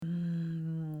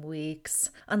weeks.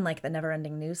 Unlike the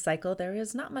never-ending news cycle, there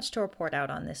is not much to report out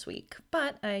on this week,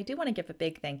 but I do want to give a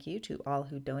big thank you to all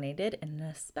who donated, and an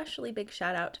especially big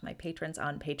shout out to my patrons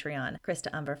on Patreon,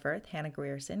 Krista Umberfirth, Hannah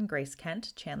Grierson, Grace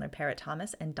Kent, Chandler Parrott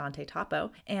Thomas, and Dante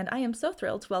Topo, and I am so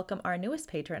thrilled to welcome our newest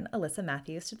patron, Alyssa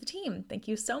Matthews, to the team. Thank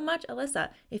you so much,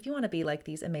 Alyssa. If you want to be like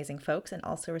these amazing folks and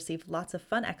also receive lots of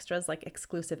fun extras like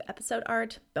exclusive episode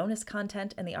art, bonus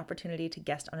content, and the opportunity to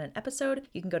guest on an episode,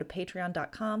 you can go to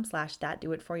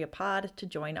patreon.com/thatdoitforyoupod to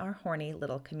join our horny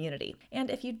little community. And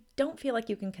if you don't feel like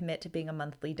you can commit to being a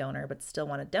monthly donor but still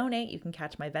want to donate, you can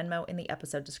catch my Venmo in the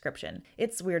episode description.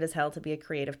 It's weird as hell to be a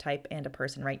creative type and a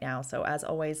person right now, so as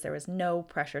always, there is no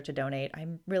pressure to donate.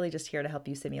 I'm really just here to help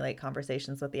you simulate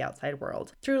conversations with the outside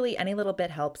world. Truly, any little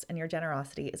bit helps, and your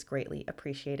generosity is greatly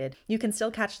appreciated. You can still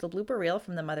catch the blooper reel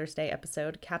from the Mother's Day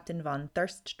episode, Captain Von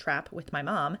Thirst Trap with my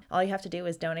mom. All you have to do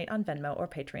is donate on Venmo or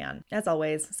Patreon. As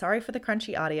always, sorry for the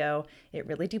crunchy audio. It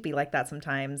really do be like that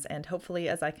sometimes, and hopefully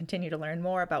as I continue to learn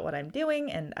more about what I'm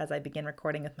doing and as I begin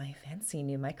recording with my fancy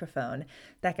new microphone,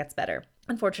 that gets better.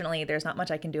 Unfortunately, there's not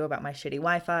much I can do about my shitty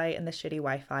Wi-Fi and the shitty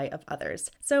Wi-Fi of others.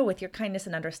 So with your kindness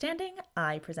and understanding,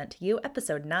 I present to you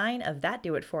episode 9 of That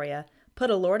Do It For Ya, Put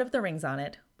a Lord of the Rings on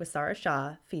It, with Sarah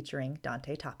Shaw featuring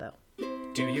Dante Topo.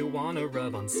 Do you want to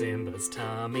rub on Simba's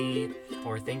tummy?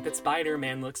 Or think that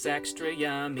Spider-Man looks extra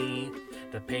yummy?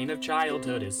 The pain of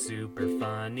childhood is super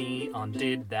funny on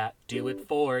Did That Do It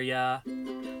For Ya?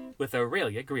 With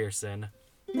Aurelia Grierson.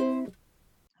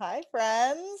 Hi,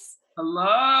 friends.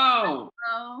 Hello.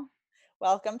 Hello.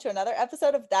 Welcome to another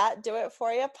episode of That Do It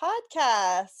For Ya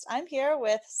podcast. I'm here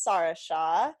with Sarah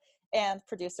Shaw and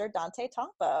producer Dante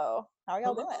Topo. How are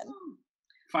y'all doing?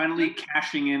 Finally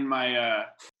cashing in my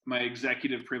my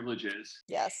executive privileges.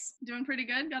 Yes. Doing pretty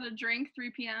good. Got a drink, 3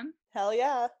 p.m. Hell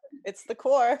yeah. It's the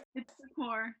core. It's the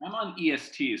core. I'm on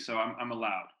EST, so I'm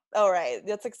allowed. Oh, right.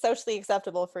 That's socially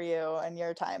acceptable for you and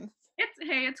your time.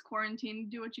 It's quarantine.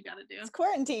 Do what you gotta do. It's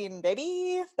quarantine,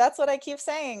 baby. That's what I keep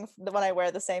saying when I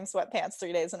wear the same sweatpants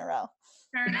 3 days in a row.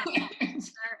 Fair enough.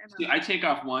 See, I take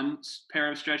off one pair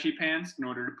of stretchy pants in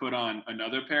order to put on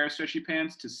another pair of stretchy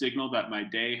pants to signal that my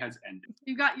day has ended.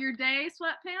 You got your day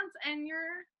sweatpants and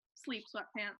your sleep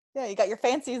sweatpants. Yeah, you got your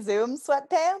fancy Zoom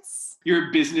sweatpants.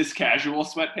 Your business casual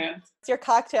sweatpants. It's your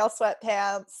cocktail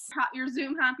sweatpants. Your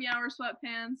Zoom happy hour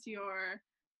sweatpants. Your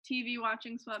TV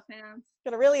watching sweatpants.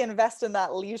 Gonna really invest in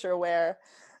that leisure wear.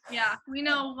 Yeah, we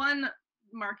know one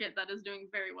market that is doing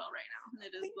very well right now, and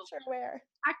it is Leisure wear.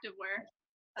 active wear.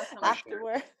 That's how Active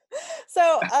wear.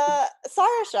 So,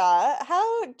 Sarah Shaw,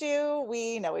 how do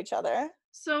we know each other?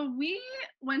 So we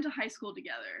went to high school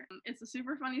together. It's a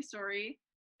super funny story.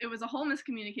 It was a whole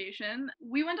miscommunication.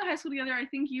 We went to high school together. I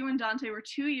think you and Dante were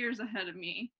 2 years ahead of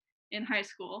me in high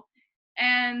school.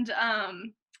 And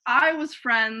I was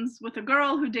friends with a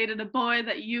girl who dated a boy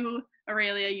that you,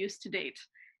 Aurelia, used to date.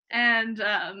 And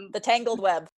The Tangled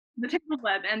Web. the Tangled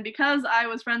Web. And because I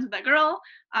was friends with that girl,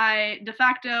 I de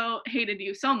facto hated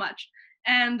you so much.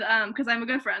 And because I'm a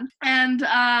good friend. And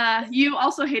you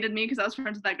also hated me because I was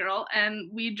friends with that girl. And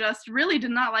we just really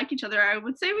did not like each other. I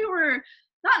would say we were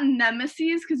not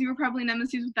nemesis, because you were probably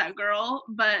nemesis with that girl,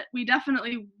 but we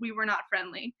were not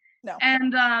friendly. No.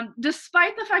 And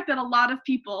despite the fact that a lot of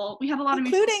people, we had a lot of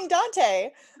Including Dante.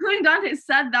 including Dante,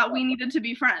 said that we needed to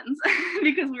be friends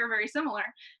because we were very similar.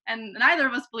 And neither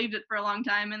of us believed it for a long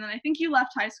time. And then I think you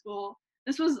left high school.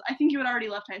 I think you had already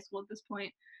left high school at this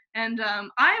point. And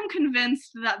I am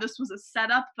convinced that this was a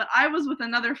setup, but I was with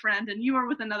another friend and you were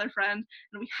with another friend.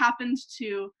 And we happened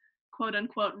to, quote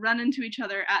unquote, run into each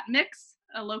other at Mix,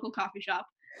 a local coffee shop.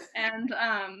 And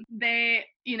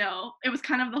it was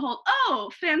kind of the whole,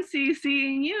 oh, fancy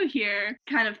seeing you here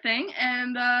kind of thing.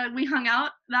 And we hung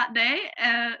out that day,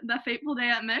 the fateful day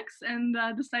at Mix, and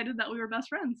decided that we were best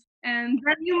friends. And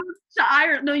then you moved to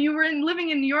Ireland. No, you were living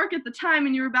in New York at the time,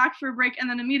 and you were back for a break, and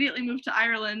then immediately moved to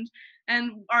Ireland.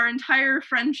 And our entire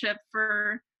friendship,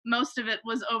 for most of it,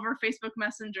 was over Facebook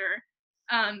Messenger.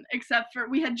 Except for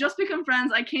we had just become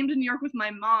friends. I came to New York with my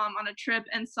mom on a trip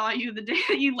and saw you the day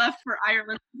that you left for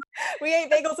Ireland. We ate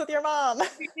bagels with your mom.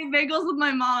 We ate bagels with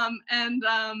my mom, and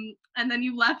then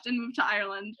you left and moved to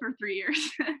Ireland for 3 years.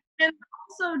 And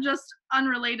also, just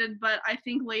unrelated, but I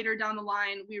think later down the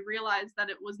line we realized that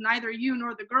it was neither you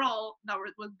nor the girl that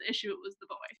was the issue. It was the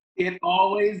boy. It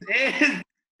always is.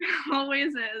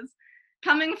 Always is.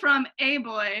 Coming from a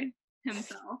boy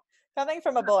himself. Coming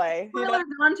from a boy. Spoiler,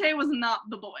 Dante was not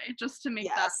the boy, just to make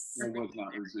Yes. It was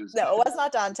not. No, it was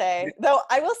not Dante. Though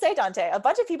I will say, Dante, a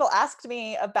bunch of people asked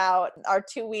me about our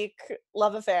 2-week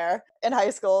love affair in high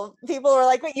school. People were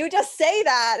like, wait, you just say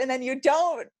that and then you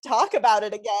don't talk about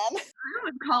it again. I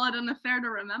would call it an affair to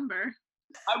remember.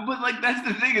 But like that's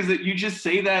the thing is that you just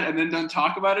say that and then don't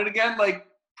talk about it again. Like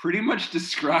pretty much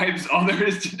describes all there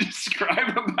is to describe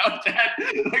about that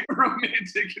like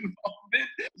romantic involvement.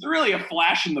 It's really a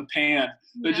flash in the pan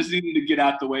that just needed to get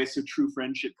out the way so true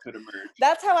friendship could emerge.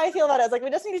 That's how I feel about it. It's like we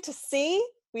just needed to see,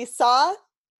 we saw,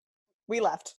 we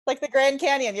left. Like the Grand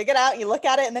Canyon. You get out, you look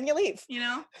at it, and then you leave. You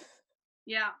know?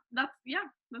 Yeah. That's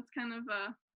kind of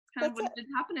what did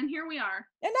happen, and here we are.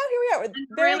 And now here we are with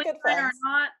very good friends. We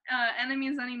are not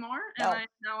enemies anymore, and I'm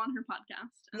now on her podcast.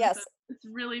 And yes. So it's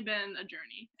really been a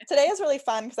journey. Today is really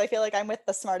fun because I feel like I'm with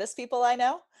the smartest people I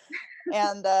know.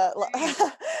 And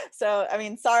so, I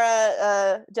mean,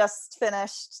 Sarah just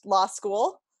finished law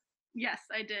school. Yes,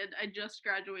 I did. I just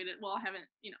graduated. Well, I haven't,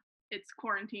 it's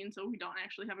quarantine, so we don't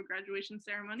actually have a graduation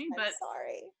ceremony, but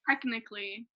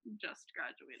technically just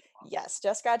graduated law school. Yes,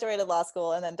 just graduated law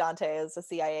school, and then Dante is a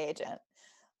CIA agent.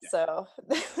 Yeah. So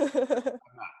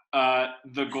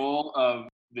the goal of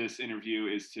this interview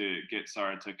is to get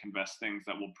Sarah to confess things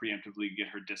that will preemptively get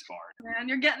her disbarred. Man,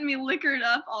 you're getting me liquored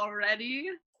up already.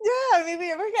 Yeah, I mean,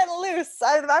 we're getting loose.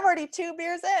 I'm already 2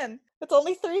 beers in. It's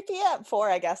only 3 p.m. 4,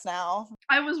 I guess, now.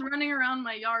 I was running around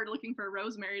my yard looking for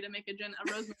rosemary to make a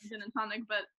rosemary gin and tonic,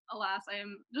 but alas, I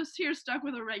am just here stuck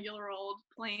with a regular old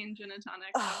plain gin and tonic.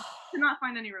 So could not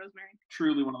find any rosemary.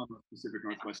 Truly one of the most Pacific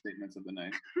Northwest statements of the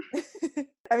night.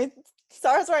 I mean,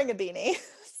 Sarah's wearing a beanie,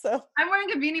 so. I'm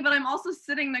wearing a beanie, but I'm also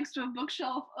sitting next to a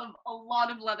bookshelf of a lot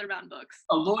of leather-bound books.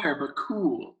 A lawyer, but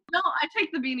cool. No, I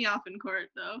take the beanie off in court,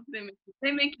 though.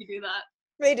 They make you do that.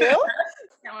 They do?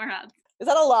 Yeah, wear hats. Is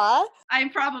that a law?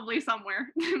 I'm probably somewhere.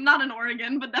 Not in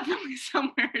Oregon, but definitely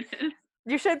somewhere it is.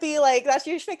 You should be like,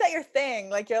 you should make that your thing.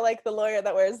 Like, you're like the lawyer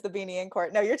that wears the beanie in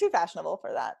court. No, you're too fashionable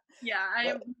for that.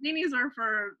 Yeah, beanies are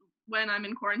for when I'm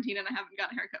in quarantine and I haven't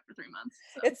got a haircut for 3 months.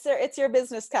 So. It's your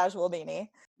business casual beanie.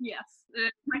 Yes,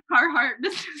 my Carhartt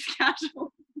business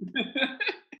casual.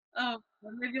 Oh,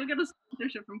 maybe you'll get a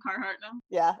sponsorship from Carhartt now.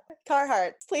 Yeah,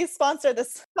 Carhartt, please sponsor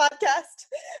this podcast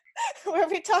where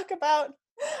we talk about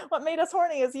what made us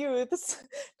horny as youths.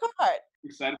 Carhartt.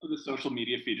 Excited for the social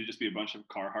media feed to just be a bunch of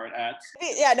Carhartt ads.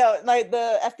 Yeah, no,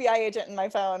 the FBI agent in my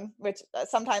phone, which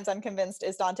sometimes I'm convinced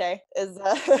is Dante,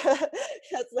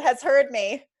 has heard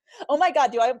me. Oh my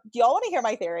God, do y'all want to hear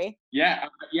my theory? Yeah.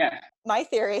 My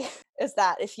theory is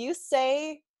that if you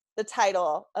say the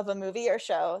title of a movie or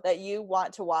show that you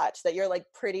want to watch, that you're like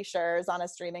pretty sure is on a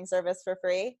streaming service for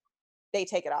free, they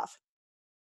take it off.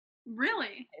 Really?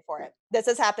 Pay for it. This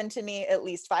has happened to me at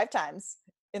least 5 times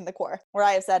in the core, where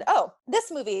I have said, oh,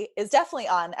 this movie is definitely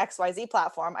on XYZ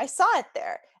platform. I saw it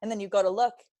there. And then you go to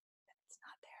look, it's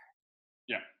not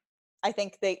there. Yeah. I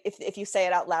think if you say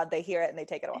it out loud, they hear it and they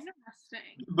take it off.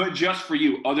 Interesting. But just for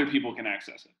you, other people can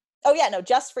access it. Oh yeah, no,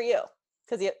 just for you.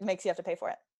 Because it makes you have to pay for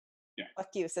it. Yeah. Fuck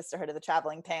you, Sisterhood of the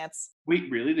Traveling Pants. Wait,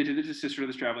 really? They did it to Sisterhood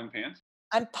of the Traveling Pants?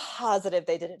 I'm positive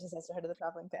they did it to Sisterhood of the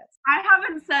Traveling Pants. I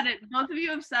haven't said it. Both of you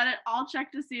have said it. I'll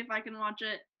check to see if I can watch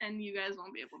it, and you guys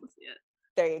won't be able to see it.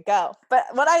 There you go. But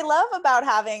what I love about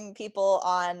having people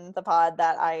on the pod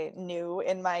that I knew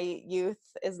in my youth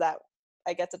is that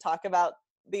I get to talk about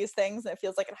these things, and it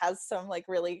feels like it has some like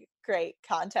really great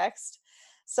context.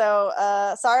 So,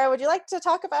 Sarah, would you like to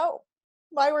talk about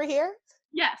why we're here?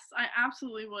 Yes, I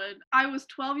absolutely would. I was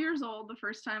 12 years old the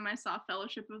first time I saw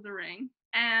Fellowship of the Ring.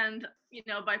 And,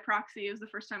 by proxy, it was the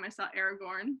first time I saw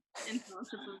Aragorn in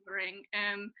Fellowship of the Ring.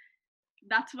 And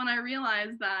that's when I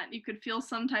realized that you could feel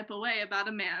some type of way about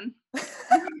a man.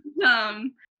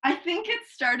 I think it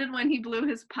started when he blew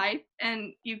his pipe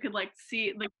and you could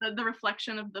see the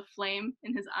reflection of the flame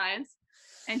in his eyes.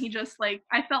 And he just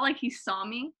I felt like he saw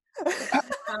me.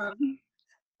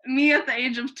 Me at the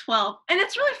age of 12. And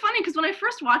it's really funny because when I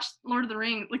first watched Lord of the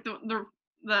Rings,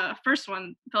 the first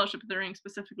one, Fellowship of the Ring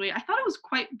specifically, I thought it was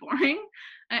quite boring.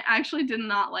 I actually did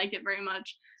not like it very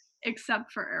much,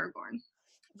 except for Aragorn.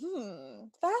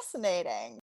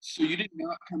 Fascinating. So you did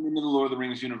not come into the Lord of the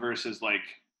Rings universe as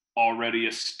already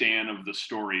a stan of the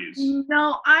stories.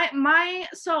 No,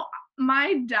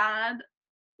 my dad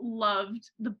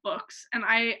loved the books, and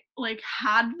I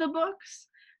had the books,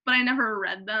 but I never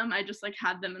read them. I just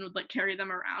had them and would carry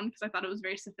them around because I thought it was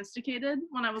very sophisticated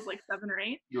when I was 7 or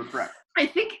 8. You're correct. I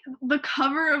think the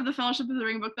cover of the Fellowship of the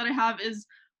Ring book that I have is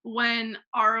when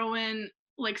Arwen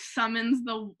summons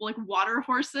the water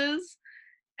horses,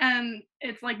 and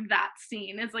it's that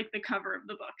scene is the cover of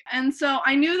the book. And so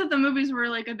I knew that the movies were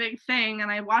a big thing, and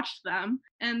I watched them,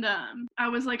 and I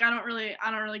was I don't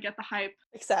really get the hype.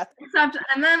 Except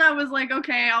and then I was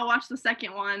okay, I'll watch the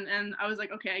second one, and I was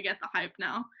okay, I get the hype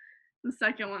now. The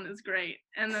second one is great.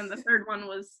 And then the third one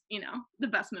was, the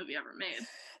best movie ever made.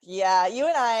 Yeah, you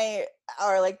and I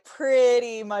are like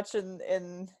pretty much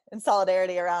in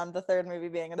solidarity around the third movie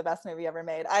being the best movie ever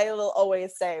made. I will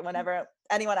always say whenever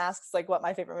anyone asks like what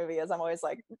my favorite movie is, I'm always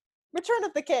like Return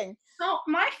of the King. So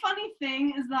my funny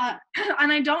thing is that,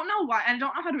 and I don't know why, I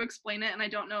don't know how to explain it, and I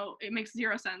don't know, it makes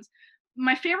zero sense.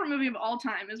 My favorite movie of all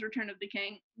time is Return of the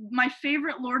King. My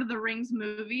favorite Lord of the Rings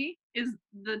movie is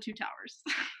The Two Towers.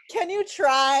 Can you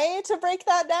try to break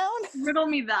that down? Riddle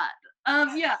me that.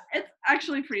 Yeah, it's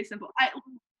actually pretty simple.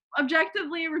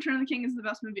 Objectively, Return of the King is the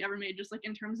best movie ever made, just like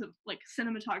in terms of like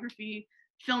cinematography,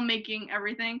 filmmaking,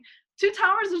 everything. Two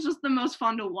Towers is just the most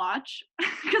fun to watch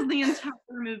because the entire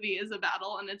movie is a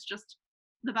battle, and it's just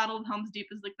the Battle of Helm's Deep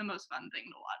is like the most fun thing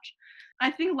to watch. I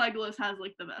think Legolas has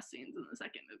like the best scenes in the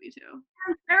second movie too.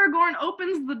 And Aragorn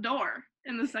opens the door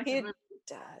in the second movie.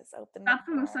 Does open. That's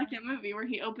in the second movie where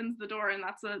he opens the door, and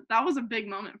that was a big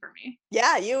moment for me.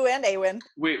 Yeah, you and Eowyn.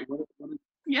 Wait, what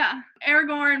Yeah,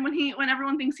 Aragorn when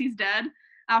everyone thinks he's dead,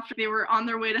 after they were on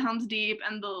their way to Helm's Deep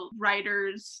and the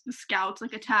riders, the scouts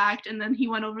like attacked, and then he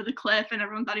went over the cliff and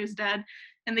everyone thought he was dead.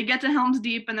 And they get to Helm's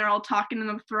Deep and they're all talking in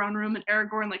the throne room, and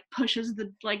Aragorn like pushes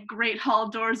the like great hall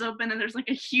doors open, and there's like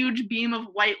a huge beam of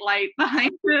white light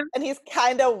behind him. And he's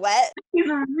kind of wet. He's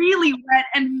really wet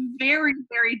and very,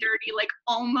 very dirty, like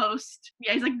almost.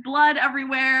 Yeah, he's like blood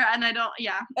everywhere, and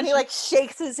And he like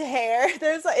shakes his hair.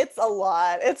 It's a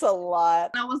lot. It's a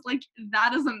lot. And I was like,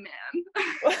 that is a man.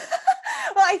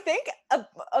 Well, I think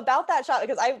about that shot,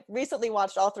 because I recently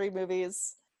watched all three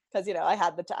movies because I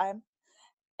had the time.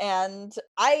 And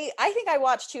I think I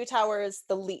watched Two Towers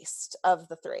the least of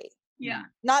the three. Yeah.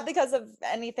 Not because of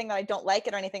anything that I don't like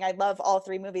it or anything. I love all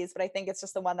three movies, but I think it's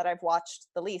just the one that I've watched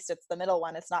the least. It's the middle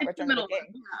one. It's not Return of the King.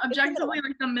 Yeah. Objectively,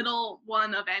 like the middle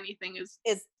one of anything is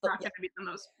not going to be the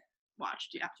most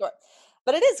watched. Yeah. Sure.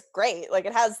 But it is great. Like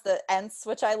it has the Ents,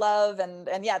 which I love, and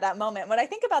yeah, that moment. When I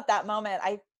think about that moment,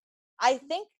 I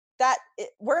think that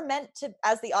we're meant to,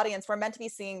 as the audience, we're meant to be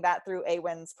seeing that through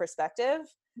Eowyn's perspective.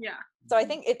 Yeah. So I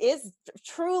think it is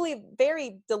truly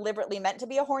very deliberately meant to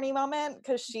be a horny moment,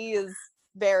 because she is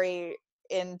very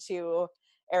into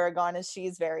Aragorn and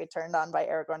she's very turned on by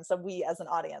Aragorn. So we as an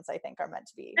audience, I think, are meant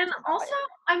to be. And also,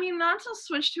 I mean, not to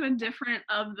switch to a different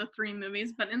of the three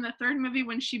movies, but in the third movie,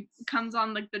 when she comes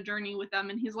on like the journey with them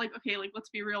and he's like, okay, like, let's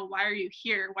be real. Why are you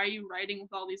here? Why are you riding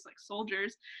with all these like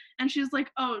soldiers? And she's like,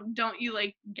 oh, don't you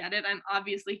like get it? I'm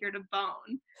obviously here to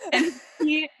bone. And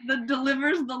he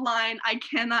delivers the line, I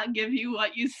cannot give you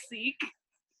what you seek.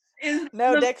 Is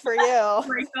no dick for you.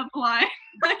 Breakup line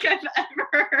like I've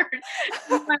ever heard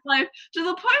in my life, to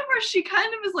the point where she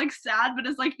kind of is like sad, but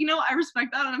it's like, I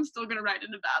respect that, and I'm still gonna ride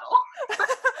into battle.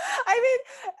 I mean,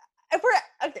 if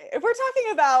we're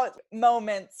talking about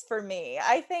moments for me,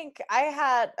 I think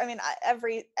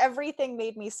everything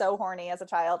made me so horny as a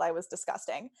child. I was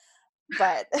disgusting,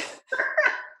 but.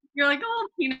 You're like a little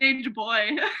teenage boy.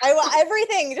 I want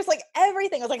everything, just like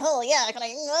everything. I was like, oh yeah, can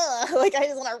I? Like I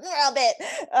just want to rub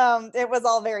it. It was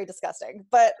all very disgusting,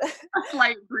 but a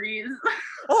slight breeze.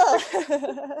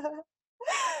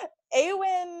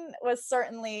 Eowyn was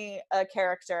certainly a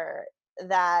character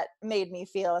that made me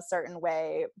feel a certain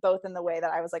way, both in the way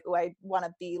that I was like, oh, I want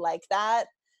to be like that.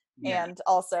 Yeah. And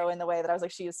also in the way that I was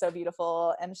like, she is so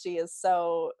beautiful and she is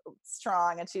so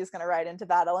strong and she's going to ride into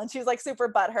battle. And she was like super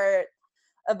butthurt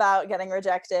about getting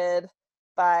rejected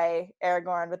by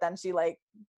Aragorn, but then she like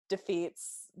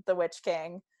defeats the Witch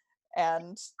King,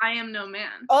 and I am no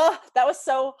man. Oh, that was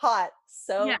so hot.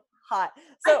 Hot.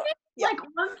 So I think, like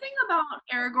one thing about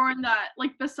Aragorn that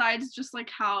like, besides just like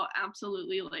how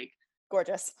absolutely like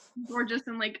gorgeous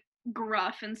and like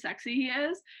gruff and sexy he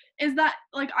is that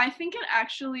like I think it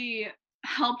actually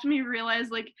helped me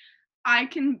realize like I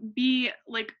can be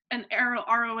like an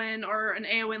Arwen or an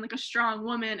Eowyn, like a strong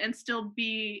woman, and still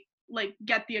be like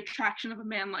get the attraction of a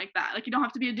man like that. Like you don't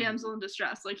have to be a damsel in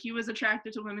distress. Like he was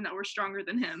attracted to women that were stronger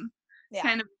than him,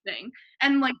 kind of thing,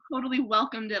 and like totally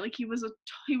welcomed it. Like he was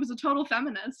a total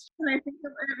feminist, and I think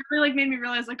it really like made me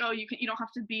realize like, oh, you don't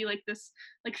have to be like this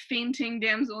like fainting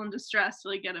damsel in distress to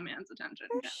like get a man's attention.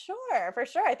 For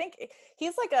sure. I think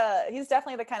he's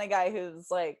definitely the kind of guy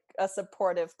who's like a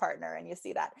supportive partner, and you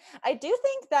see that. I do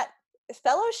think that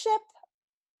Fellowship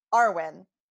Arwen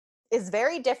is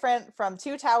very different from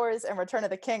Two Towers and Return of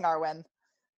the King Arwen.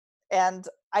 And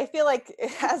I feel like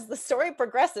as the story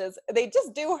progresses, they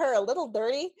just do her a little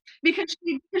dirty. Because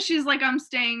she's like, I'm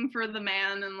staying for the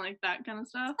man and like that kind of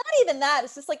stuff. Not even that.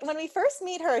 It's just like when we first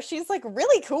meet her, she's like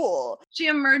really cool. She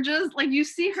emerges, like you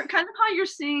see her, kind of how you're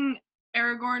seeing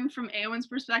Aragorn from Eowyn's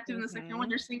perspective in the second one,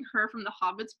 you're seeing her from the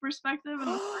Hobbit's perspective in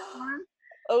the first one.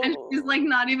 And Oh. she's like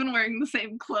not even wearing the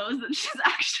same clothes that she's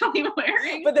actually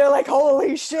wearing. But they're like,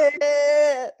 holy shit.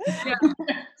 Yeah.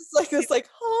 It's like this like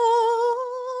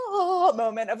oh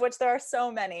moment, of which there are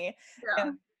so many Yeah.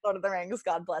 in Lord of the Rings,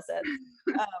 God bless it.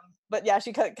 But yeah,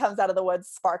 she comes out of the woods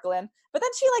sparkling. But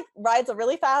then she like rides a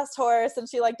really fast horse and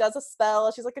she like does a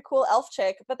spell. She's like a cool elf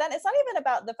chick. But then it's not even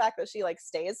about the fact that she like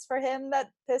stays for him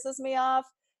that pisses me off.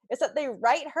 It's that they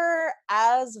write her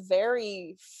as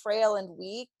very frail and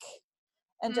weak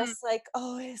and just like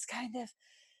always kind of I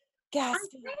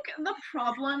gasping. think the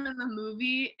problem in the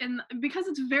movie, because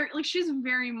it's very like she's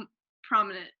very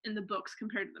prominent in the books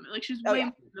compared to the movie. Like she's Oh, way yeah.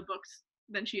 more in the books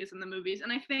than she is in the movies,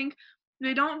 and I think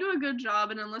they don't do a good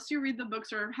job. And unless you read the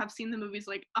books or have seen the movies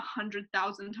like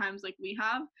 100,000 times, like we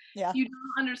have, Yeah. you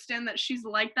don't understand that she's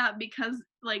like that because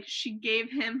like she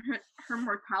gave him her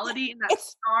mortality in that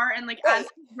It's- star, and like right. as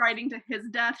he's writing to his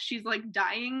death, she's like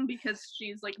dying because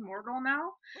she's like mortal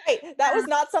now. Right. That was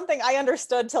not something I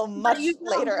understood till much you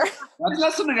don't later. That's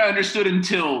not something I understood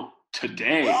until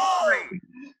today. Right.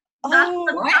 That's Oh,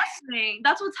 what's happening.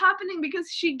 That's what's happening because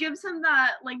she gives him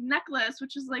that like necklace,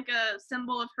 which is like a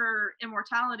symbol of her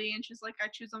immortality, and she's like, "I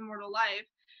choose immortal life."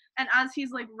 And as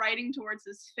he's like riding towards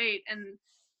his fate, and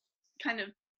kind of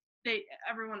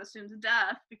everyone assumes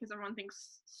death because everyone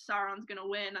thinks Sauron's gonna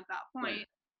win at that point. Right.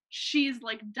 She's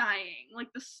like dying,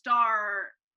 like the star.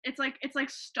 It's like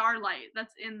starlight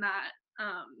that's in that.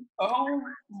 Oh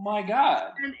my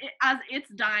god. And as it's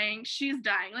dying, she's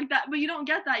dying like that. But you don't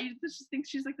get that. You just think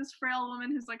she's like this frail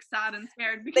woman who's like sad and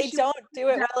scared. Because they she don't do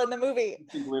it well in the movie.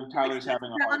 I think Liv Tyler's having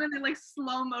a hard down and they like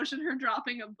slow motion her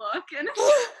dropping a book, and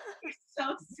it's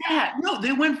so sad. Yeah, no,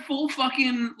 they went full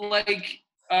fucking like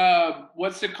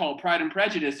what's it called? Pride and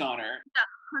Prejudice on her.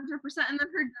 100%. And then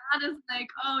her dad is like,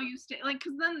 "Oh, you stay," like,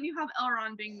 because then you have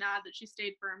Elrond being mad that she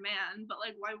stayed for a man, but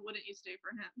like, why wouldn't you stay for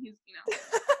him? He's,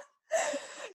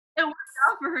 it worked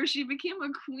out for her. She became a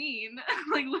queen.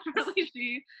 Like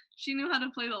literally, she knew how to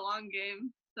play the long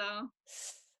game. So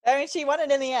I mean, she won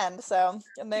it in the end. So,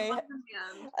 and they, she won in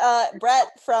the end. Brett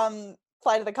from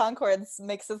Flight of the Conchords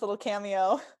makes his little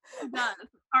cameo. He does.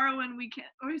 Arwen, we can't.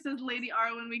 Or he says, "Lady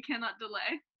Arwen, we cannot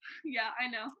delay." Yeah, I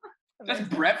know. That's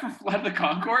Brett from Flight of the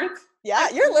Conchords? Yeah,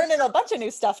 you're learning a bunch of new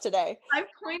stuff today. I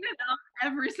point it out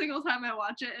every single time I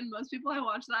watch it, and most people I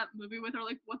watch that movie with are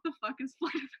like, "What the fuck is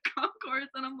Flight of the Conchords?"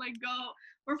 And I'm like, "Go,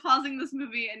 we're pausing this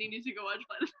movie, and you need to go watch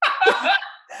Flight of the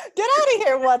Get out of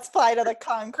here! What's Flight of the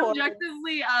Conchords?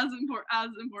 Objectively as important as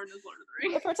Lord of the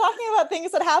Rings. If we're talking about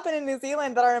things that happen in New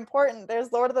Zealand that are important,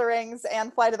 there's Lord of the Rings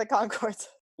and Flight of the Conchords.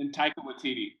 And Taika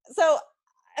Waititi. So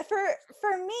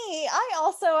for me, I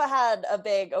also had a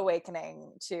big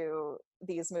awakening to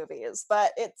these movies,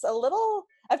 but it's a little,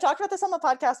 I've talked about this on the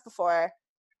podcast before.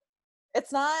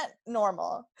 It's not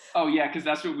normal. Oh yeah, because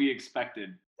that's what we expected.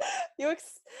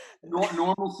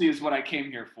 Normalcy is what I came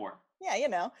here for.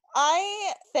 Yeah,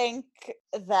 I think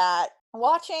that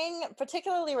watching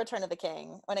particularly Return of the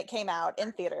King when it came out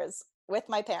in theaters with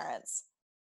my parents,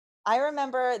 I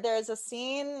remember there's the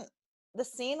scene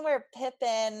where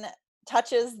Pippin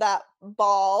touches that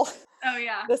ball, Oh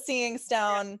yeah. the Seeing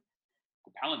Stone.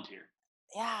 Palantir.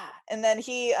 Yeah, and then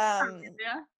he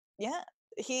Yeah.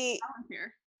 he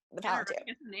Palantir. the Get Palantir.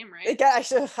 the name right.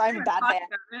 I'm a bad Talk fan.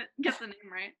 about it. Get the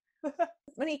name right.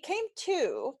 When he came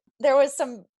to, there was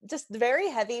some just very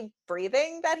heavy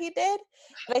breathing that he did.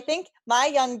 But I think my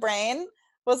young brain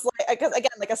was like, because again,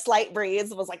 like a slight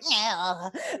breeze was like, yeah.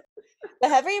 The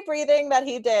heavy breathing that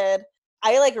he did,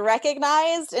 I like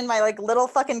recognized in my like little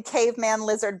fucking caveman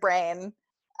lizard brain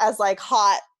as like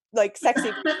hot, like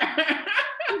sexy. He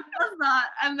does that,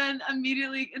 and then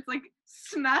immediately it's like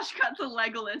smash cut to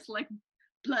Legolas, like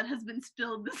blood has been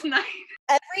spilled this night.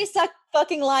 Every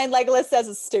fucking line Legolas says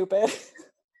is stupid.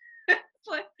 It's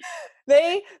like,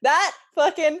 That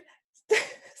fucking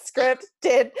script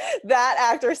did that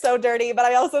actor so dirty, but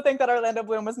I also think that Orlando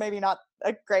Bloom was maybe not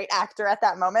a great actor at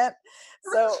that moment.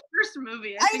 that's So his first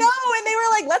movie. I know, and they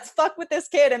were like, let's fuck with this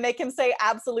kid and make him say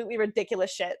absolutely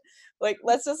ridiculous shit. Like,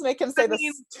 let's just make him say the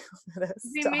mean, stupidest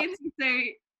They stuff. made him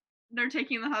say they're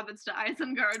taking the hobbits to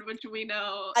Isengard, which we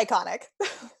know Iconic.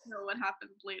 what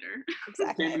happens later.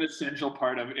 Exactly. Became an essential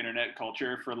part of internet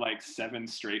culture for like 7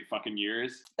 straight fucking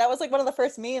years. That was like one of the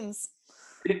first memes.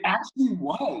 It actually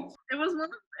was. It was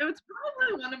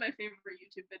probably one of my favorite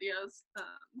YouTube videos.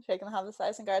 Shaking the Hobbits to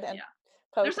Isengard and Yeah.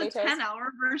 There's a potatoes.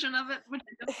 10-hour version of it, which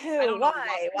I Ew, don't know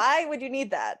why? Why would you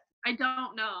need that? I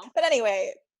don't know. But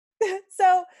anyway,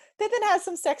 so Pippin has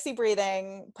some sexy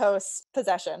breathing post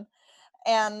possession.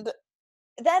 And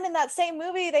then in that same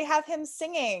movie, they have him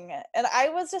singing. And I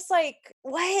was just like,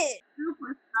 what?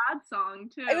 Super sad song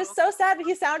too. It was so sad, but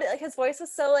he sounded like his voice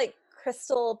was so like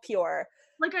crystal pure.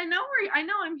 Like I know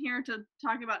I'm here to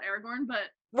talk about Aragorn, but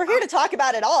We're here to talk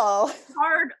about it all.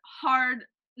 hard,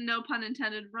 no pun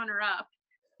intended, runner-up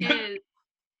is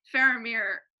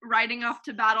Faramir riding off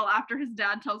to battle after his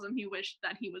dad tells him he wished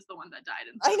that he was the one that died.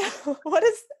 I know. What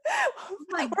is?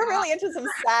 my We're God. really into some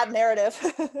sad narrative.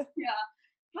 Yeah,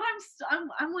 but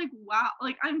I'm like, wow,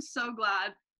 like I'm so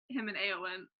glad him and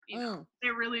Eowyn, you know, they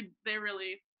really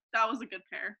that was a good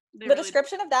pair. The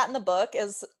description of that in the book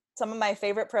is some of my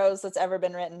favorite prose that's ever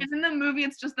been written. And in the movie,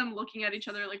 it's just them looking at each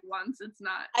other like once. It's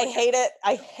not. I hate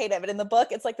it. But in the book,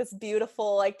 it's like this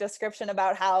beautiful like description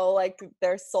about how like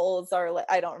their souls are. Like,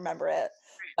 I don't remember it,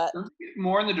 but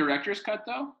more in the director's cut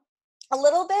though. A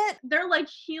little bit. They're like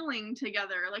healing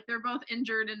together. Like they're both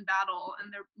injured in battle,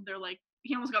 and they're like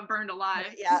he almost got burned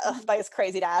alive. Yeah, by his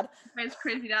crazy dad. By his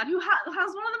crazy dad, who has one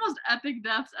of the most epic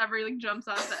deaths ever. He like jumps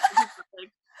out the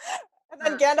like. And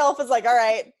then Gandalf is like, "All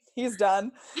right, he's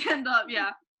done." Gandalf, yeah,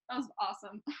 that was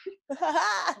awesome.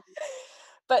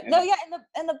 But no, yeah,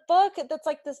 in the book, that's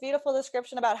like this beautiful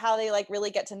description about how they like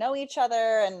really get to know each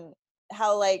other, and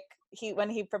how like when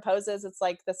he proposes, it's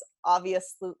like this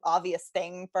obvious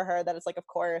thing for her that it's like, of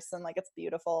course, and like it's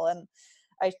beautiful. And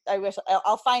I wish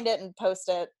I'll find it and post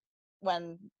it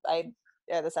when I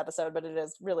air this episode, but it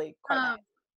is really quite nice.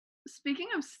 Speaking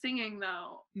of singing,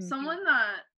 though, someone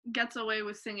that gets away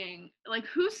with singing, like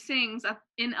who sings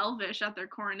in Elvish at their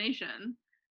coronation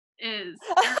is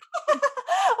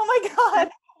oh my God,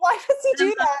 why does he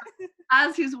do that?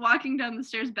 As he's walking down the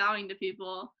stairs bowing to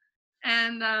people,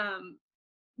 and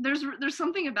there's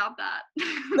something about that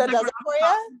that does it for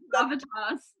you.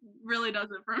 Gravitas really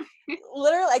does it for me.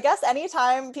 Literally, I guess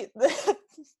anytime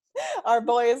our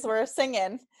boys were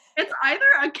singing, it's either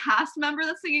a cast member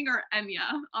that's singing or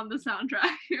Enya on the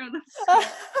soundtrack.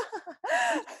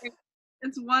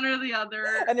 It's one or the other.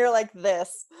 And you're like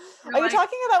this. Are you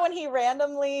talking about when he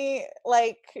randomly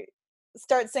like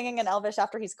starts singing in Elvish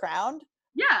after he's crowned?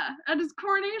 Yeah, at his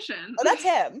coronation. Oh, that's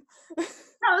him.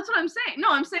 No, that's what I'm saying.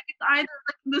 No, I'm saying it's either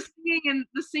like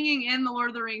the singing in the Lord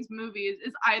of the Rings movies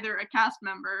is either a cast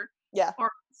member, yeah, or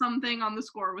something on the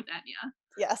score with Enya.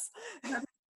 Yes.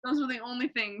 Those are the only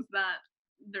things that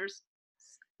there's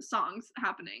songs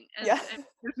happening. And, yeah. and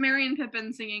there's Merry and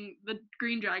Pippin singing the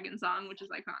Green Dragon song, which is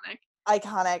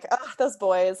iconic. Oh, those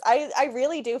boys. I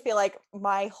really do feel like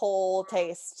my whole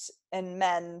taste in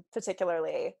men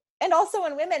particularly, and also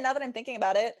in women, now that I'm thinking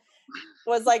about it,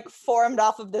 was like formed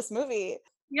off of this movie.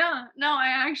 Yeah, no,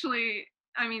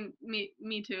 I mean,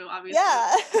 me too, obviously.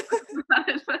 Yeah.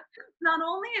 But not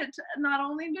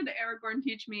only did Aragorn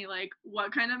teach me like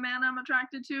what kind of man I'm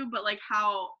attracted to, but like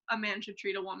how a man should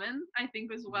treat a woman, I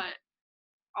think was what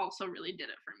also really did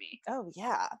it for me. Oh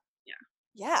yeah. Yeah.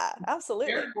 Yeah,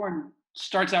 absolutely. Aragorn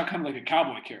starts out kind of like a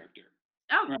cowboy character.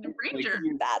 Oh, right? the ranger.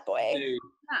 Like bad boy.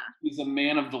 He's a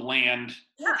man of the land.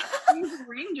 Yeah, he's a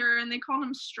ranger, and they call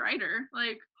him Strider.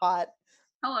 Like hot.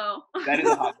 Hello. That is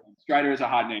a hot name. Strider is a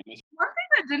hot name. One thing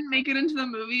that didn't make it into the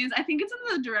movies, I think it's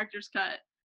in the director's cut,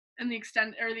 in the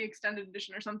extended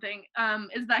edition or something,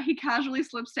 is that he casually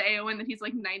slips to Eowyn that he's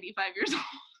like 95 years old.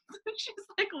 She's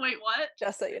like, wait, what?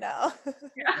 Just so you know.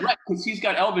 Yeah. Right, because he's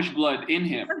got Elvish blood in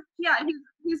him. Yeah,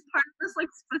 he's part of this like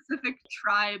specific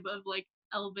tribe of like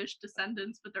Elvish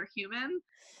descendants, but they're human.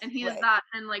 And he does that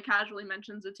and like casually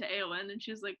mentions it to Eowyn, and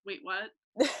she's like, wait, what?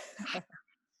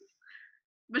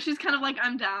 But she's kind of like,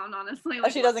 I'm down, honestly.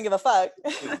 Like, she doesn't give a fuck.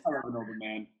 I love an older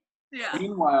man. Yeah.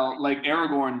 Meanwhile, like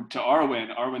Aragorn to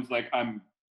Arwen's like, I'm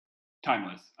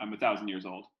timeless. I'm 1,000 years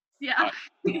old. Yeah.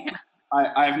 Yeah.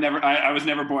 I was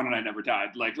never born and I never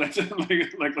died. Like let's And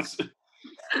the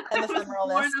I was ephemeralness.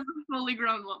 born as a fully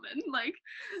grown woman. Like,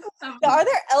 now, are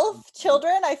there elf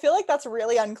children? I feel like that's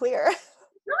really unclear.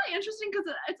 It's really interesting because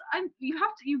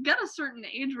you get a certain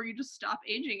age where you just stop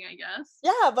aging, I guess.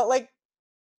 Yeah, but like,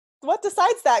 what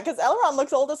decides that? Because Elrond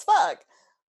looks old as fuck.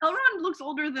 Elrond looks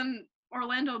older than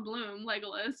Orlando Bloom,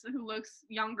 Legolas, who looks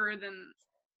younger than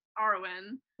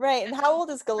Arwen. Right, and how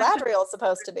old is Galadriel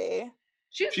supposed to be?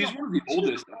 She's one of the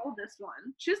oldest. The oldest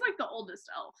one. She's like the oldest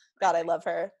elf. God, I love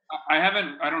her. I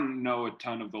don't know a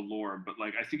ton of the lore, but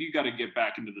like I think you got to get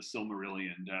back into the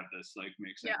Silmarillion to have this like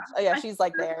make sense. Yeah. Oh yeah, she's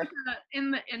like there.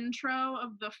 In the intro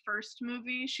of the first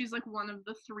movie, she's like one of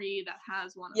the three that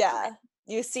has one of Yeah,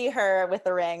 you see her with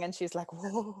the ring, and she's like,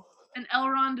 whoa. And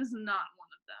Elrond is not one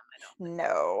of them, I don't think.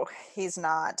 No, he's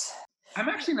not. I'm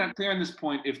actually not clear on this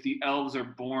point if the elves are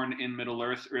born in Middle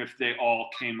Earth or if they all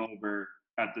came over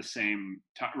at the same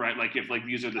time, right? Like if like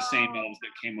these are the same elves that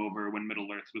came over when Middle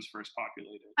Earth was first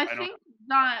populated. I think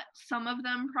that some of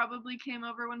them probably came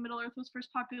over when Middle Earth was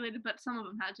first populated, but some of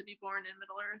them had to be born in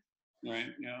Middle Earth.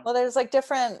 Right. Yeah. Well, there's like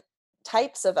different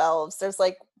types of elves. There's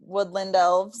like woodland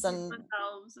elves and Woodland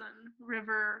elves and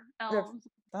river elves.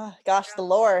 oh, gosh, the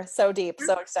lore so deep,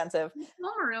 so extensive.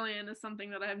 Silmarillion is something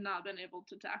that I have not been able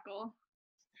to tackle.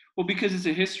 Well, because it's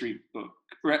a history book,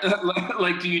 right?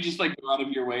 Like, do you just like go out of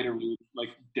your way to read like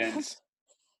dense?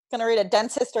 Gonna read a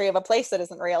dense history of a place that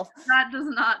isn't real. That does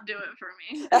not do it for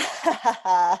me.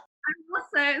 I will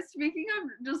say, speaking of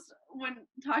just when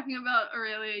talking about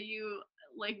Aurelia, you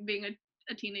like being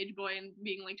a teenage boy and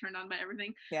being like turned on by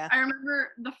everything. Yeah. I remember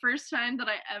the first time that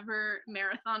I ever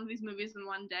marathoned these movies in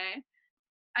one day.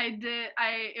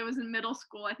 It was in middle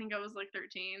school. I think I was like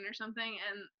 13 or something,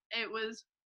 and it was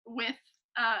with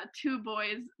two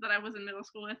boys that I was in middle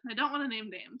school with. I don't want to name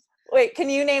names. Wait, can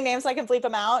you name names so I can bleep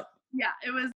them out? Yeah,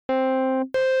 it was.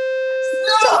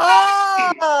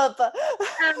 Stop!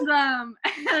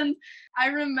 And I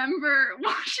remember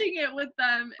watching it with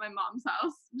them at my mom's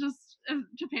house, just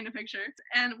to paint a picture.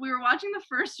 And we were watching the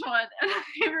first one, and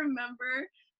I remember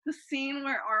the scene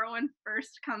where Arwen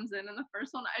first comes in the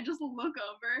first one. I just look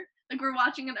over, like we're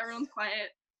watching and everyone's quiet.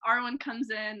 Arwen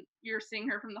comes in, you're seeing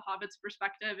her from the Hobbit's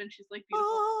perspective, and she's like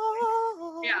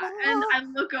beautiful. Yeah, and I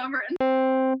look over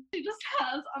and she just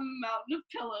has a mountain of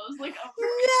pillows like over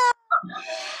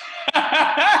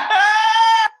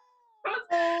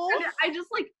and I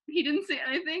just like, he didn't say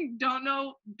anything, don't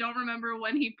remember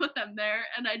when he put them there,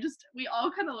 and we all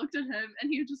kind of looked at him,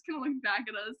 and he just kind of looked back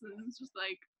at us, and was just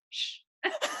like, shh.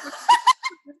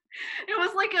 It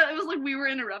was like we were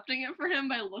interrupting it for him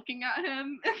by looking at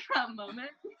him in that moment.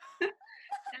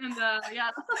 And yeah,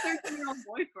 that's a 13-year-old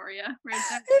boy for you, right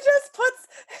there. He just puts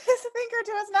his finger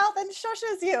to his mouth and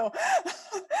shushes you.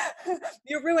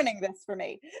 You're ruining this for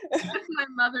me. With my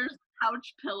mother's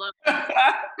couch pillow.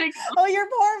 Oh, your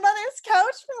poor mother's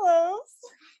couch pillows.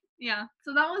 Yeah,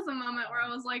 so that was a moment where I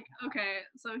was like, okay,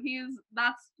 so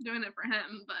that's doing it for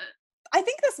him, but I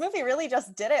think this movie really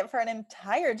just did it for an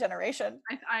entire generation.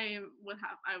 I would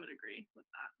agree with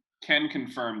that. Can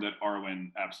confirm that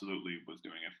Arwen absolutely was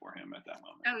doing it for him at that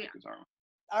moment. Oh yeah. Because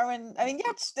Arwen, I mean,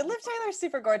 yeah, Liv Tyler's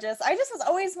super gorgeous. I just was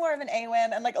always more of an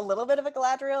Awen and like a little bit of a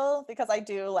Galadriel because I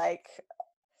do like,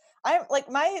 I'm like,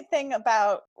 my thing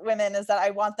about women is that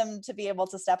I want them to be able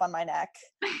to step on my neck.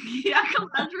 Yeah,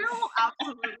 Galadriel will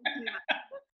absolutely do that.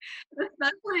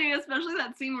 Especially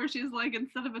that scene where she's like,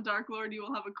 instead of a Dark Lord, you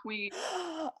will have a queen.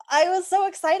 I was so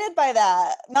excited by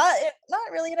that. Not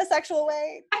really in a sexual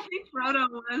way. I think Frodo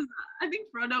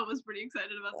was pretty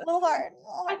excited about that. A little hard.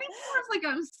 I think he was like,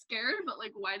 I'm scared, but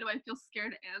like, why do I feel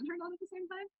scared and turned on at the same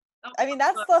time? Oh, I mean,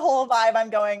 that's the whole vibe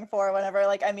I'm going for whenever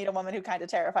like I meet a woman who kind of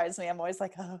terrifies me. I'm always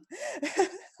like, oh,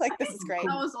 like this is great.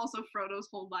 That was also Frodo's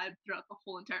whole vibe throughout the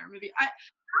whole entire movie.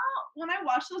 When I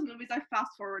watch those movies, I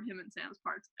fast forward him and Sam's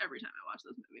parts every time I watch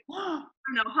those movies. I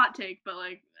know, hot take, but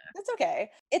like it's okay.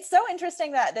 It's so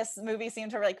interesting that this movie seemed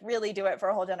to like really do it for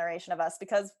a whole generation of us,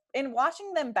 because in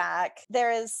watching them back,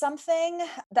 there is something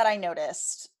that I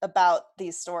noticed about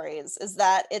these stories is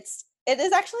that it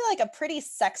is actually like a pretty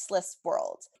sexless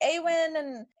world. Éowyn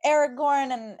and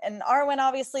Aragorn and Arwen,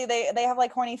 obviously they have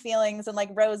like horny feelings, and like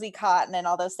Rosie Cotton and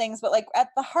all those things, but like at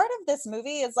the heart of this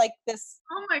movie is like this.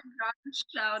 Oh my god,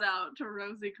 shout out to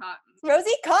Rosie Cotton.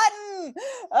 Rosie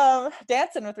Cotton!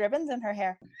 Dancing with ribbons in her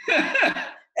hair.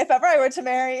 If ever I were to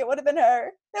marry, it would have been her.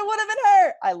 It would have been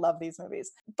her. I love these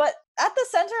movies. But at the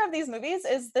center of these movies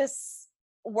is this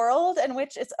world in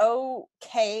which it's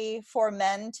okay for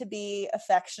men to be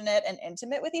affectionate and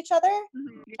intimate with each other.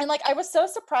 Mm-hmm. And like I was so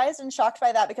surprised and shocked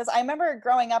by that, because I remember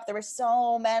growing up there were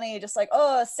so many just like,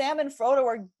 oh, Sam and Frodo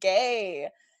are gay,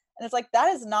 and it's like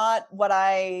that is not what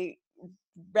I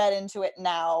read into it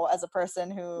now as a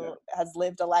person who has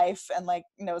lived a life and like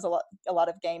knows a lot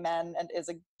of gay men and is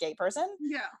a gay person.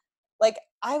 Yeah, like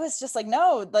I was just like,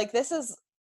 no, like this is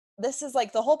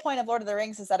like the whole point of Lord of the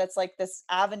Rings is that it's like this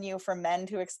avenue for men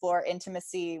to explore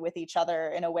intimacy with each other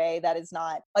in a way that is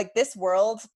not like, this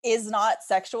world is not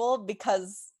sexual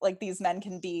because like these men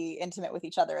can be intimate with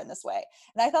each other in this way.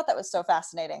 And I thought that was so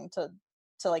fascinating to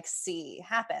like see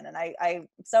happen. And I'm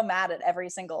so mad at every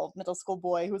single middle school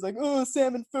boy who was like, oh,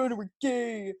 Sam and Frodo were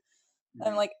gay. And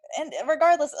I'm like, and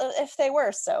regardless if they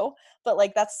were so, but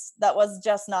like that was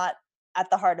just not at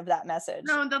the heart of that message.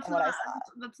 No, that's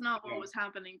not what was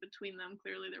happening between them.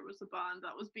 Clearly there was a bond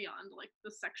that was beyond like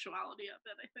the sexuality of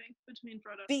it, I think, between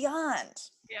Frodo. Beyond.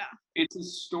 Yeah. It's a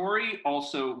story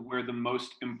also where the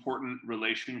most important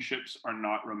relationships are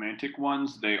not romantic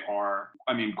ones. They are,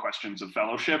 I mean, questions of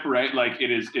fellowship, right? Like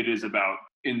it is about,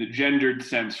 in the gendered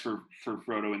sense for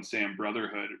Frodo and Sam,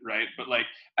 brotherhood, right? But like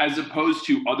as opposed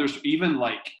to others, even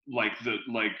like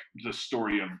the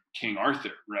story of King Arthur,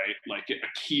 right? Like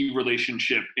a key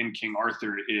relationship in King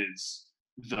Arthur is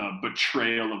the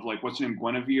betrayal of like, what's her name,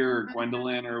 Guinevere or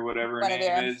Gwendolyn or whatever her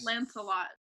Guinevere. name is. Lancelot.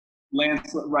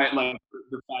 Lance, right? Like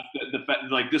the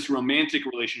fact like this romantic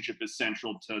relationship is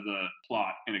central to the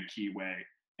plot in a key way.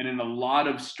 And in a lot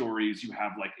of stories, you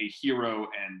have like a hero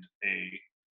and a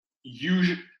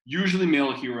usually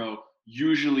male hero,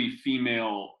 usually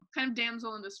female Kind of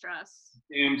damsel in distress.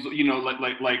 damsel, you know, like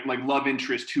love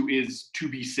interest who is to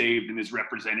be saved and is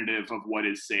representative of what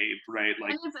is saved, right?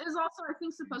 Like, And it's also, I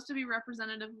think, supposed to be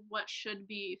representative of what should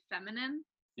be feminine.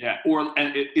 yeah, or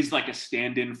and it is like a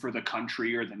stand-in for the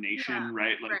country or the nation, Yeah,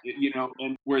 right? Like, right. you know,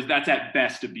 and whereas that's at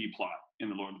best a B plot in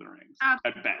the Lord of the Rings. At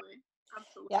best. Absolutely.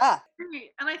 Absolutely. Yeah.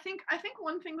 Great. And I think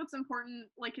one thing that's important,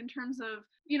 like in terms of,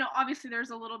 you know, obviously there's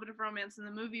a little bit of romance in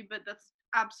the movie, but that's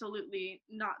absolutely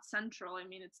not central. I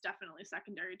mean, it's definitely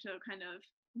secondary to kind of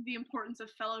the importance of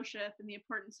fellowship and the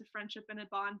importance of friendship and a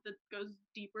bond that goes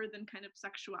deeper than kind of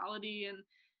sexuality and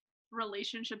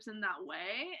relationships in that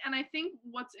way. And I think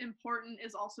what's important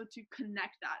is also to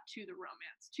connect that to the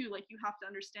romance too. Like, you have to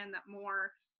understand that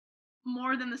more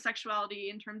than the sexuality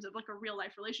in terms of like a real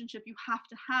life relationship. You have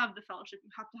to have the fellowship,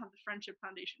 you have to have the friendship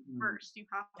foundation first. You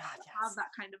have to have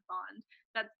that kind of bond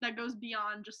that goes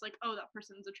beyond just like, oh, that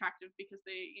person's attractive because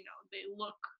they, you know, they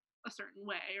look a certain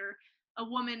way, or a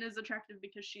woman is attractive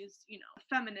because she's, you know,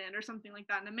 feminine or something like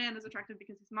that, and a man is attractive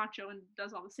because he's macho and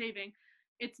does all the saving.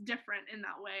 It's different in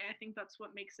that way. I think that's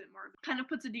what makes it more, kind of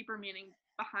puts a deeper meaning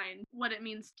behind what it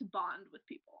means to bond with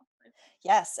people.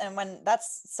 Yes, and when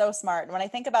that's so smart. When I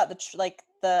think about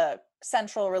the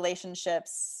central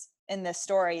relationships in this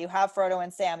story, you have Frodo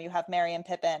and Sam, you have Merry and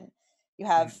Pippin, you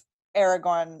have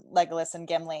Aragorn, Legolas, and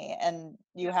Gimli, and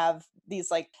you have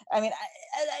these like, I mean,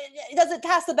 does it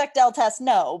pass the Bechdel test?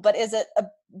 No, but is it a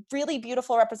really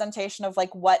beautiful representation of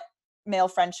like what male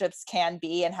friendships can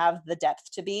be and have the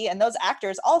depth to be? And those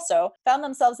actors also found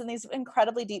themselves in these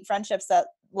incredibly deep friendships that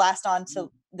last on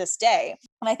to this day.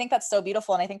 And I think that's so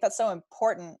beautiful, and I think that's so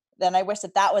important. Then I wish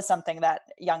that was something that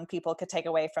young people could take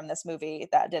away from this movie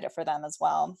that did it for them as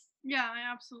well. Yeah,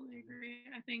 I absolutely agree.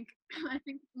 I think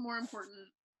more important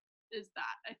is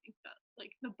that I think that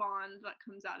like the bond that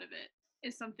comes out of it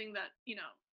is something that, you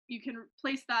know, you can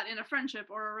place that in a friendship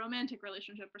or a romantic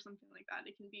relationship or something like that.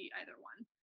 It can be either one.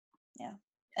 Yeah.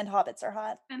 And hobbits are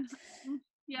hot. And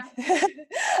yeah.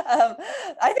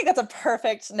 I think that's a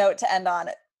perfect note to end on.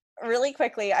 Really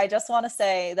quickly, I just want to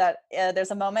say that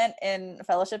there's a moment in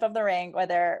Fellowship of the Ring where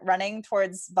they're running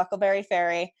towards Buckleberry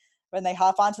Ferry, when they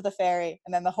hop onto the ferry,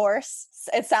 and then the horse,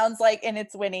 it sounds like in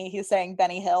its whinny, he's saying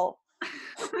Benny Hill.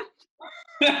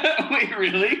 Wait,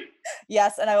 really?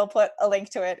 Yes, and I will put a link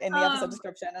to it in the episode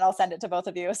description, and I'll send it to both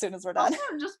of you as soon as we're done.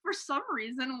 Also, just for some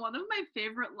reason, one of my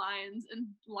favorite lines in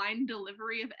line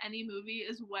delivery of any movie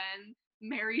is when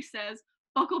Mary says,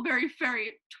 Buckleberry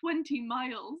Ferry, 20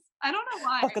 miles. I don't know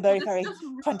why. Buckleberry Ferry,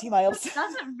 20 miles. It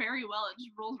does it very well. It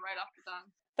just rolls right off the tongue.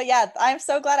 But yeah, I'm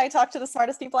so glad I talked to the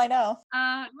smartest people I know.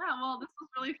 Yeah, well, this was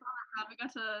really fun. We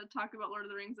got to talk about Lord of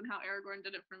the Rings and how Aragorn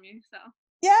did it for me, so.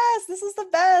 Yes, this is the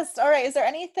best. All right, is there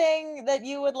anything that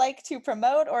you would like to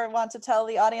promote or want to tell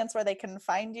the audience where they can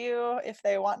find you if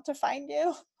they want to find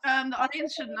you? The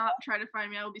audience should not try to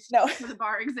find me. I will be studying for the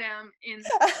bar exam in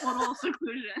total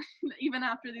seclusion, even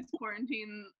after these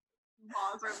quarantine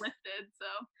laws are lifted, so.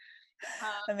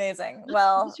 Amazing.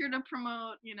 Well, just here to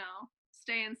promote, you know,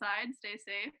 stay inside, stay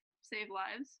safe, save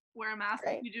lives, wear a mask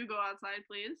if you do go outside,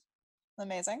 please.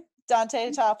 Amazing. Dante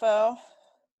Topo.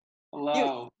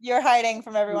 Hello. You're hiding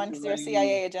from everyone because you're a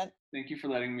CIA agent. Thank you for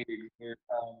letting me here. You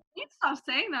need to stop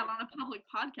saying that on a public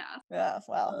podcast. Yeah,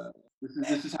 well.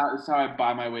 This is how I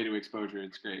buy my way to exposure.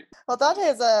 It's great. Well, Dante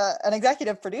is an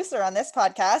executive producer on this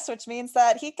podcast, which means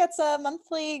that he gets a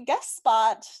monthly guest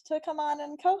spot to come on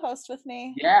and co-host with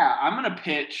me. Yeah, I'm going to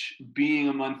pitch being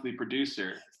a monthly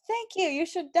producer. Thank you. You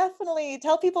should definitely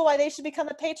tell people why they should become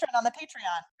a patron on the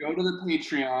Patreon. Go to the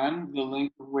Patreon, the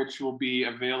link of which will be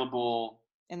available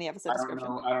in the episode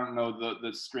description. I don't know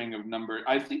the string of numbers.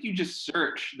 I think you just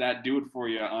search That Do It For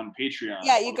You on Patreon.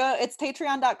 Yeah, you go, it's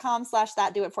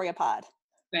patreon.com/thatdoitforyoupod.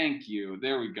 Thank you.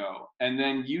 There we go. And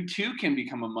then you too can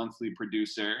become a monthly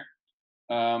producer.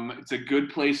 It's a good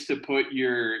place to put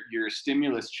your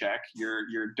stimulus check,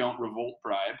 your Don't Revolt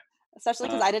bribe. Especially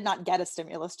because I did not get a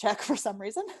stimulus check for some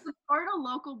reason. Support a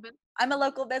local business. I'm a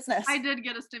local business. I did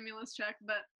get a stimulus check,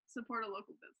 but support a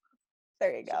local business.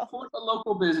 There you go. Support a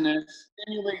local business,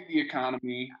 stimulate the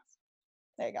economy.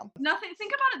 There you go.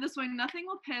 Think about it this way. Nothing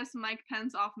will piss Mike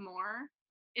Pence off more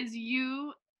is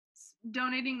you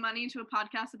donating money to a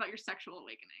podcast about your sexual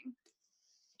awakening.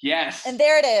 Yes. And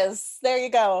there it is. There you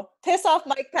go. Piss off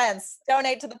Mike Pence.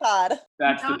 Donate to the pod.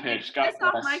 That's the pitch. Piss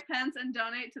off Mike Pence and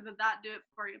donate to the That Do It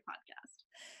For You podcast.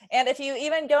 And if you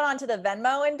even go onto the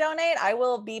Venmo and donate, I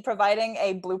will be providing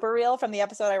a blooper reel from the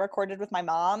episode I recorded with my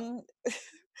mom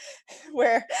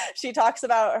where she talks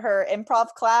about her improv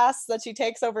class that she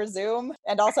takes over Zoom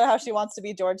and also how she wants to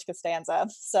be George Costanza.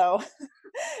 So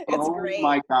it's great. Oh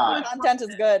my God. The content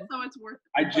is good. So it's worth it.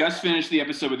 I just finished the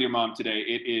episode with your mom today.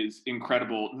 It is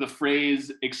incredible. The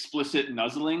phrase explicit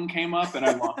nuzzling came up and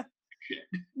I lost shit.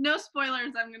 No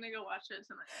spoilers. I'm gonna go watch it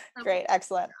tonight. Great,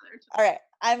 excellent. All right,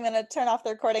 I'm gonna turn off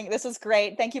the recording. This was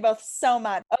great. Thank you both so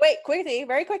much. Oh wait, quickly,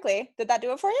 very quickly, did that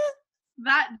do it for you?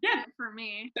 That did it for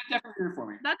me. That definitely did it for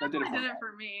me. That did definitely did it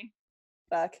for me.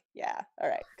 Fuck yeah. All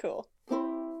right, cool.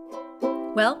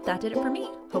 Well, that did it for me.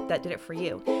 Hope that did it for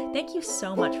you. Thank you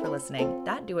so much for listening.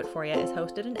 That Do It For Ya is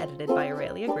hosted and edited by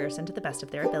Aurelia Grierson to the best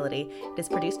of their ability. It is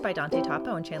produced by Dante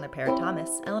Topo and Chandler Parrott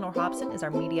Thomas. Eleanor Hobson is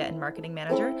our media and marketing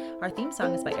manager. Our theme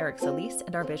song is by Eric Solis,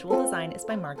 and our visual design is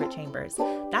by Margaret Chambers.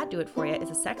 That Do It For Ya is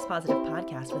a sex-positive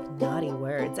podcast with naughty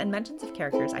words and mentions of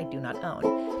characters I do not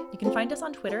own. You can find us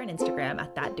on Twitter and Instagram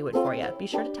at That Do It For Ya. Be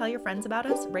sure to tell your friends about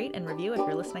us, rate and review if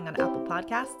you're listening on Apple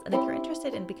Podcasts, and if you're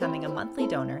interested in becoming a monthly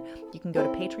donor, you can go to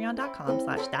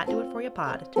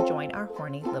patreon.com/thatdoitforyoupod to join our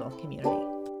horny little community.